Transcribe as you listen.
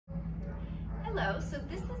Hello, so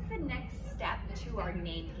this is the next step to our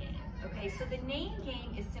name game. Okay, so the name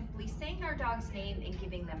game is simply saying our dog's name and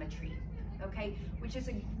giving them a treat. Okay, which is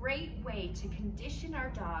a great way to condition our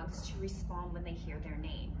dogs to respond when they hear their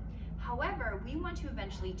name. However, we want to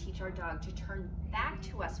eventually teach our dog to turn back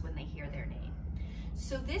to us when they hear their name.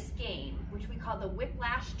 So this game, which we call the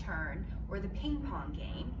Whiplash Turn or the ping pong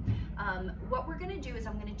game, what we're gonna do is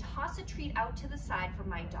I'm gonna toss a treat out to the side for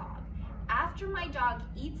my dog. After my dog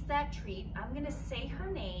eats that treat, I'm gonna say her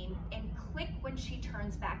name and click when she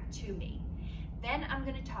turns back to me. Then I'm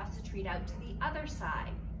gonna toss the treat out to the other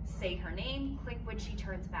side, say her name, click when she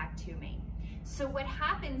turns back to me. So what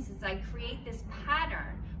happens is I create this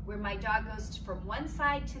pattern where my dog goes from one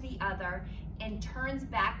side to the other and turns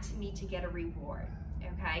back to me to get a reward,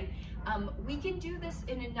 okay? We can do this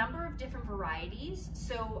in a number of different varieties.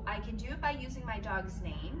 So I can do it by using my dog's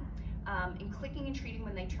name, and clicking and treating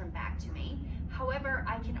when they turn back to me. However,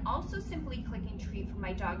 I can also simply click and treat for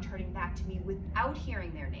my dog turning back to me without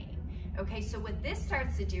hearing their name. Okay, so what this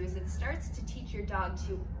starts to do is it starts to teach your dog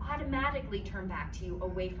to automatically turn back to you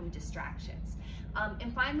away from distractions.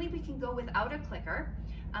 And finally, we can go without a clicker.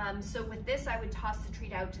 So with this, I would toss the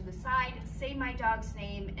treat out to the side, say my dog's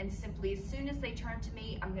name, and simply as soon as they turn to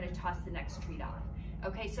me, I'm gonna toss the next treat off.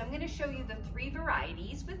 Okay, so I'm gonna show you the 3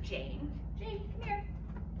 varieties with Jane. Jane, come here.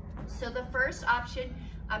 So the first option,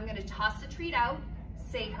 I'm gonna toss the treat out,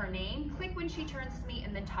 say her name, click when she turns to me,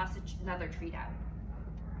 and then toss another treat out.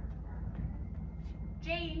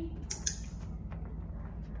 Jane,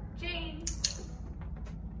 Jane,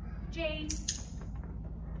 Jane,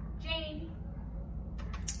 Jane,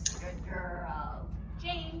 good girl,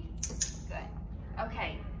 Jane, good.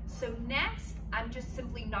 Okay, so next, I'm just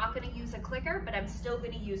simply not gonna use a clicker, but I'm still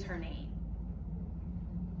gonna use her name.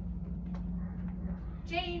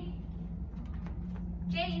 Jane,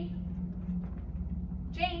 Jane,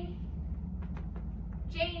 Jane,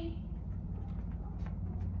 Jane,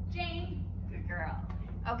 Jane, good girl.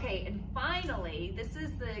 Okay, and finally, this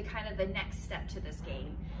is the kind of the next step to this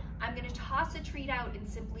game. I'm gonna toss a treat out and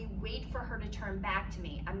simply wait for her to turn back to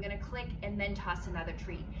me. I'm gonna click and then toss another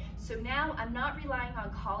treat. So now I'm not relying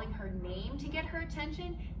on calling her name to get her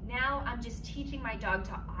attention. Now I'm just teaching my dog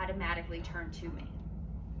to automatically turn to me.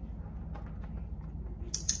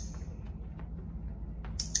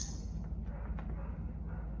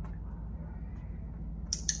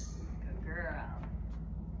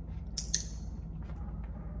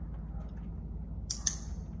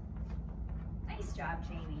 Nice job,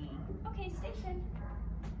 Jamie. Okay, station.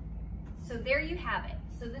 So there you have it.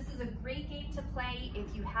 So this is a great game to play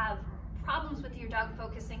if you have problems with your dog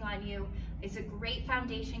focusing on you. It's a great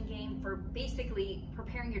foundation game for basically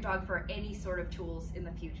preparing your dog for any sort of tools in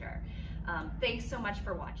the future. Thanks so much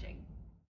for watching.